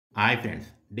Hi friends,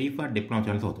 D for diploma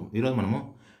channels అవుతాం. ఈరోజు మనము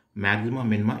మ్యాక్సిమం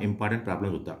మినిమం ఇంపార్టెంట్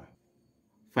ప్రాబ్లమ్ చూద్దాం.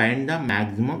 Find the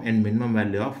maximum and minimum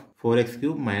value of 4x³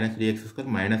 - 3x²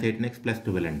 - 18x +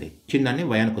 12 అండి. చిన్నదాన్ని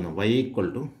y అనుకుందాం. y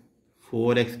 =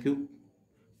 4x³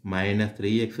 -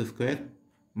 3x²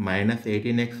 -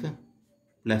 18x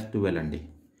 + 12 అండి.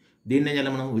 దీన్ని ఏం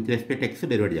చేయాలి, మనం విత్ రెస్పెక్ట్ x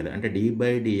డెరివేట్ చేయాలి. అంటే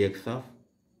d/dx of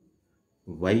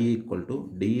y =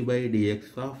 d/dx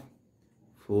of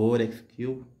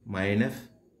 4x³ -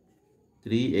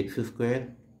 3x²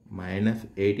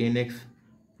 - 18x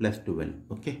 + 12.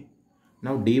 Okay.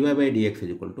 Now dy/dx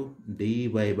 =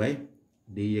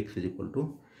 dy/dx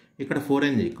ఇక్కడ 4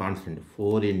 అనేది constant.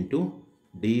 4 into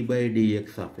d/dx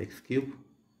of x³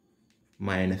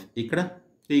 minus ఇక్కడ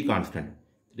 3 constant.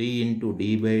 3 into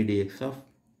d/dx of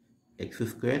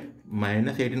x²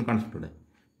 minus 18 constant ఉంటుంది.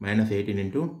 -18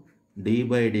 into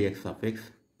d/dx of x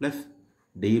plus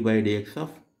d/dx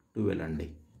of 12 అండి.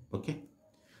 Okay.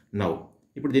 Now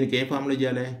ఇప్పుడు దీనికి ఏ formula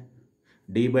చేయాలి?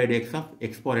 d/dx of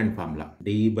exponent formula.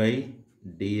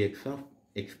 d/dx of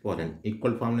exponent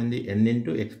equal formula ఏంది? n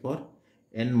into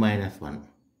 (n-1).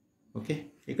 Okay.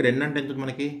 ఇక్కడ n అంటే ఎంత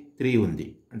మనకి? 3 ఉంది.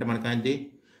 అంటే మనకి ఏంటి?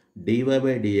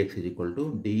 dy/dx =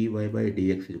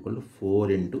 4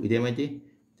 into ఇదేమైంది?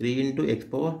 3 into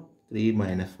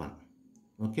 (x⁻3-1).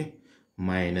 Okay.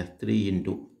 -3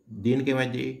 into దీనికి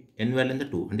ఏమైంది? n వాల్యూ ఎంత?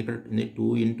 2. అంటే ఇక్కడ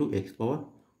 2 into (x⁻2-1)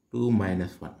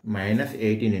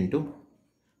 -18 into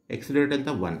x derivative ఎంత?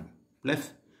 1 ప్లస్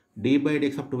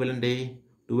d/dx ఆఫ్ 12 అంటే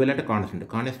 12 అంటే కాన్స్టెంట్.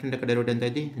 కాన్స్టెంట్ యొక్క డెరివేటివ్ ఎంత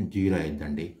అయితే 0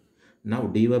 అయిందండి. నా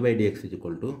dy/dx =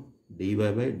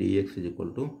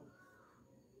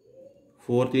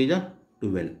 4 3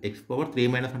 12.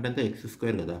 (x⁻3-1) అంటే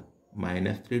x² కదా,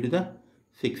 -3 to the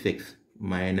 6x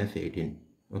 -18.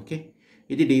 ఓకే.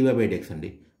 ఇది dy/dx అండి.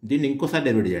 దీన్ని ఇంకోసారి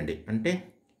డెరివేట్ చేయండి. అంటే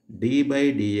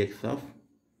d/dx of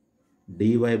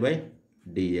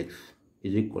dy/dx =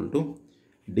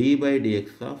 d/dx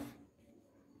of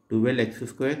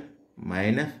 12x²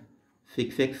 -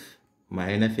 6x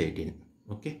 -18.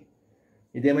 Okay.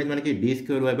 ఇదేమైంది మనకి?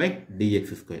 d²y/dx².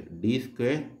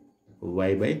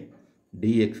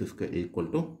 d²y/dx²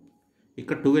 =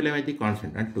 ఇక్కడ 12 ఏమైంది?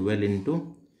 కాన్స్టెంట్. అంటే 12 into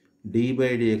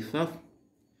d/dx of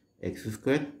x²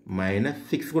 minus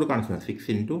 6 కూడా constant. 6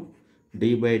 into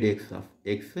d/dx of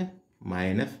x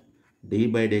minus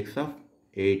d/dx of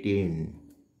 18.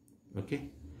 Okay.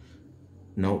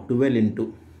 Now 12 into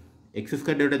x²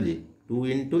 derivative 2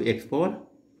 into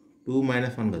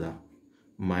 (x⁻2-1) కదా,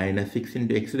 -6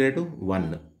 into x derivative 1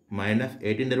 minus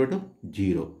 18 derivative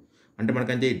 0. అంటే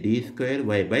మనకంటే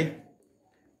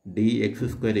d²y/dx²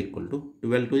 =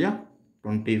 12 to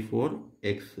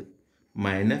 24x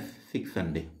 -6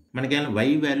 అండి. మనకేమైనా y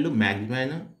value maximum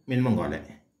అయినా minimum కావాలి.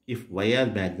 If y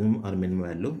as maximum are minimum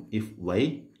value, if y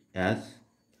as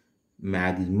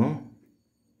maximum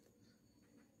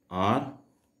are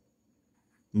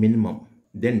minimum,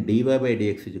 then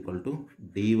dy/dx =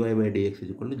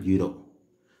 0.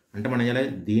 అంటే మనం ఎలా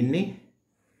దీన్ని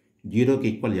 0కి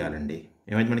ఈక్వల్ చేయాలండి.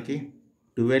 ఏమైంది మనకి?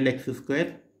 12x²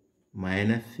 -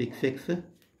 6x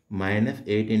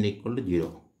 -18 = 0.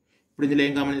 ఇప్పుడు ఇందులో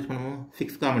ఏం కామన్ చేసి మనము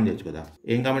 6 కామన్ చేయొచ్చు కదా.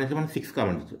 ఏం కామన్ చేస్తే మనం 6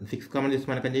 కామన్ చేయొచ్చు. 6 కామన్ చేస్తే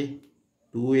మనకండి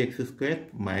 2x² -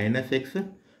 x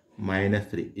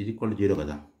 -3 = 0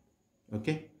 కదా.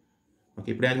 ఓకే. ఓకే.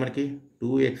 ఇప్పుడు ఏంటి మనకి?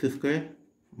 2x² -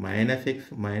 x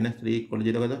 -3 =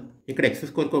 0 కదా. ఇక్కడ x²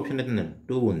 ఆప్షన్ అయితే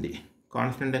 2 ఉంది.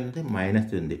 కాన్స్టెంట్ అయితే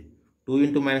 -3 ఉంది. 2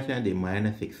 into -3 అనేది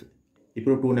 -6.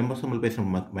 ఇప్పుడు 2 నెంబర్స్ మళ్ళీ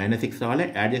 -6 రావాలి.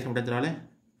 యాడ్ చేసినప్పుడు ఎంత రావాలి?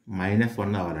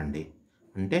 -1 రావాలండి.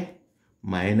 అంటే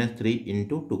 -3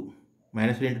 into 2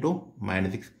 -3 into 2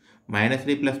 -6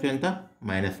 -3 + 2 ఎంత?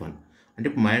 -1. అంటే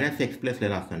 -x ప్లస్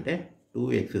ఎలా వస్తుందంటే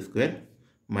 2x²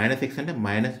 -x అంటే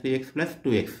 -3x +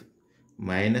 2x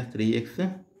 -3x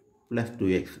 +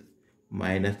 2x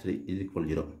 -3 =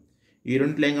 0. ఈ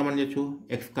రెండింటిలో ఏం కామన్ చేయొచ్చు?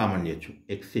 x కామన్ చేయొచ్చు.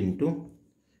 x ఇంటూ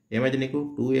ఏమైతే నీకు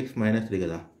 2x -3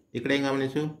 కదా. ఇక్కడ ఏం కామన్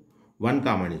చేయొచ్చు? 1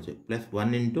 కామన్ చేయొచ్చు. Plus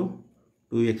 1 into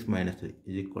 2x -3 =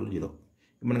 0.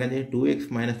 మనకంటే 2x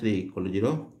 -3 =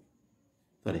 0.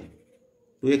 సారీ,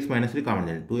 2x -3 కామన్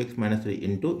చేయండి. 2x -3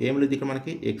 ఇంటూ ఏం లేదు ఇక్కడ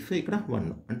మనకి x, ఇక్కడ 1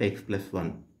 అంటే x + 1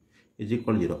 =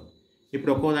 0.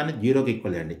 ఇప్పుడు ఒక్కో దాన్ని 0కి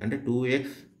ఈక్వల్ చేయండి. అంటే 2x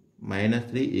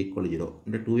 -3 = 0.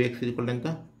 అంటే 2x = ఎంత?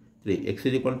 3. x =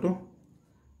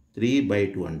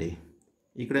 3/2 అండి.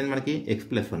 ఇక్కడ మనకి x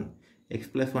 + 1 =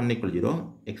 0.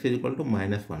 x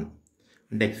 -1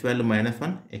 అంటే x వాల్యూ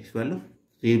 -1, x వాల్యూ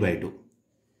 3/2.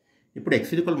 ఇప్పుడు x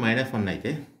 -1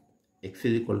 అయితే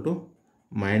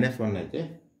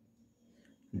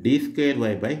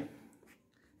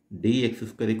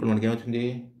d²y/dx² మనకి ఏమవుతుంది?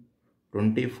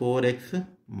 24x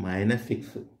 - 6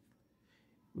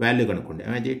 వాల్యూ కనుక్కోండి.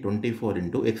 ఏమైంది? 24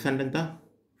 into x అంటే ఎంత?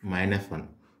 -1.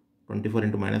 24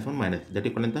 into -1 minus that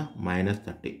equal ఎంత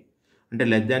 -30 అంటే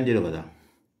లెస్ దాన్ 0 కదా.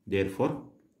 There four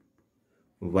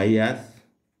y as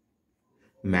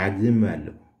maximum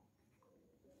value.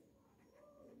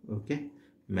 Okay,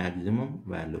 maximum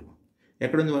value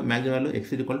ఎక్కడ ఉంది? Maximum value x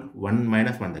equal to 1 -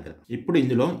 1 దగ్గర. ఇప్పుడు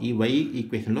ఇందులో ఈ y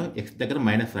ఈక్వేషన్లో x దగ్గర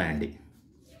మైనస్ రాయండి.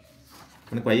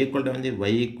 మనకు y ఈక్వల్ టు ఉంది,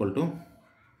 y equal to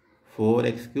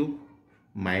 4x³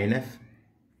 minus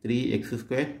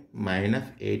 3x² minus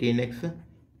 18x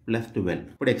plus 12.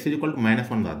 ఇప్పుడు x ఈక్వల్ టు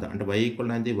 -1 రాద్దాం. అంటే y ఈక్వల్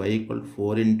టు ఉంది, y equal to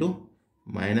 4 into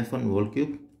 -1 whole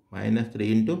cube minus 3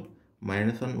 into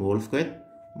 -1 whole square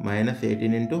minus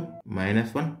 18 into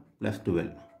 -1 plus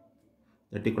 12.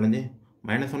 That equal ఉంది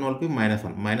 -1 whole cube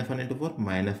 -1 -1 into 4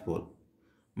 -4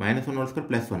 -1 whole square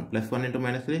 +1 into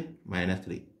 -3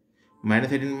 -3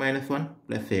 -18 -1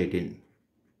 plus 18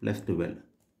 plus 12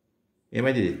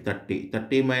 ఏమైంది?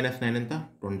 30 minus 9 ఎంత?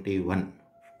 21.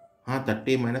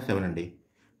 30 - 7 అండి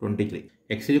 23.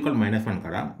 x equal -1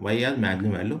 కదా, y as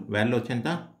maximum value వచ్చేంత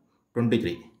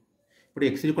 23. ఇప్పుడు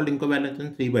x equal ఇంకో value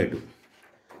వచ్చింది 3/2.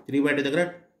 3/2 దగ్గర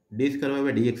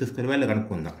d² వాల్యూ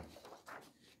కనుక్కుందాం.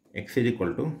 x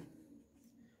equal to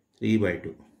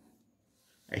 3/2.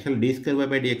 Actual d²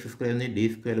 ఉంది, d²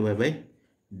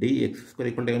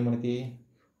 ఈక్వల్ టు మనకి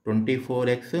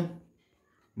 24x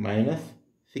మైనస్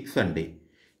 6 అండి.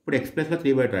 ఇప్పుడు x ప్లస్లో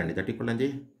 3/2 అండి. దట్ ఈక్వల్ అండి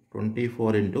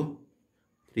 24 ఇంటూ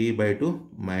 3/2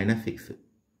 మైనస్ 6.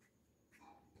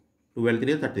 12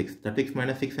 3 36. 36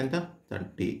 మైనస్ 6 ఎంత?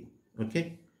 30. ఓకే,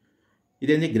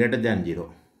 ఇదేంటి? Greater than 0.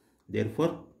 There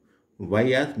four y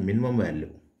as minimum value.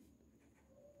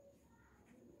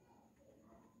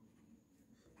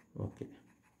 Okay,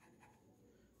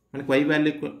 మనకి y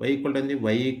value equal to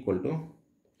y equal to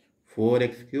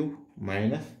 4x³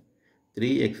 minus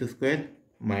 3x²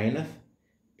 minus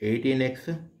 18x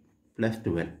plus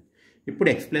 12. ఇప్పుడు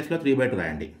x ప్లస్లో 3/2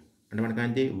 రాయండి. అంటే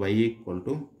మనకి y equal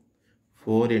to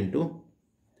 4 into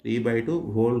 3/2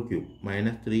 whole cube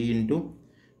minus 3 into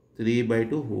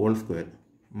 3/2 whole square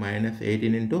minus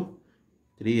 18 into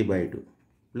 3/2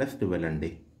 plus 12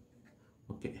 అండి.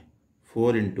 Okay,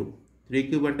 4 into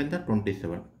 3³ అంటే ఎంత?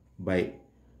 27 by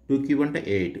 2³ అంటే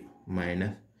 8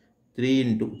 మైనస్ 3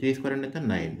 ఇంటూ 3² అంటే ఎంత?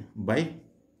 9 బై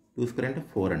 2² అంటే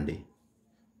 4 అండి.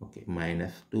 ఓకే,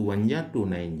 మైనస్ 2 1 జా 2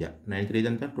 9 జా 9 3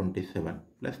 అంతా 27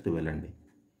 ప్లస్ 12 అండి.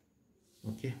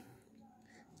 ఓకే,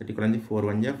 ఇక్కడ 4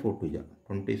 1 జా 4 2 జా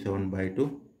 27/2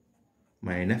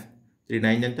 మైనస్ 3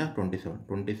 9 ఎంత?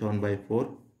 27/4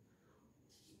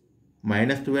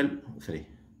 మైనస్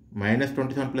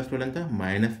 27 ప్లస్ 12 ఎంత?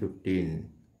 -15.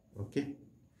 ఓకే,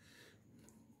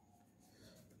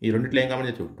 ఈ రెండిట్లో ఏం కామన్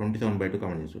చేయొచ్చు? 27/2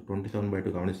 కామన్ చేయొచ్చు. 27/2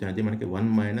 కామన్ చేస్తే అది మనకి 1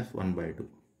 - 1/2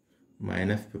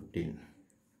 -15.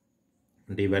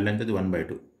 అంటే ఈ వాల్యూ ఎంత?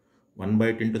 1/2.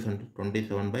 1/2 ఇంటూ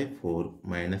 27/4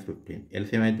 -15.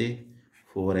 ఎల్సిఎం అయితే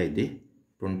 4 అయితే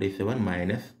 27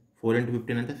 మైనస్ 4 ఇంటూ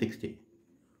 15 ఎంత? 60.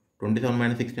 27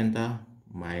 మైనస్ 60 ఎంత?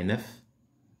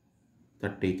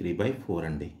 -33/4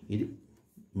 అండి. ఇది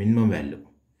మినిమం వాల్యూ.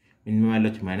 మినిమం వాల్యూ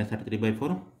వచ్చి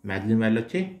 -33/4, మ్యాక్సిమం వాల్యూ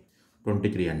వచ్చి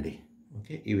 23 అండి.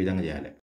 ఓకే, ఈ విధంగా చేయాలి.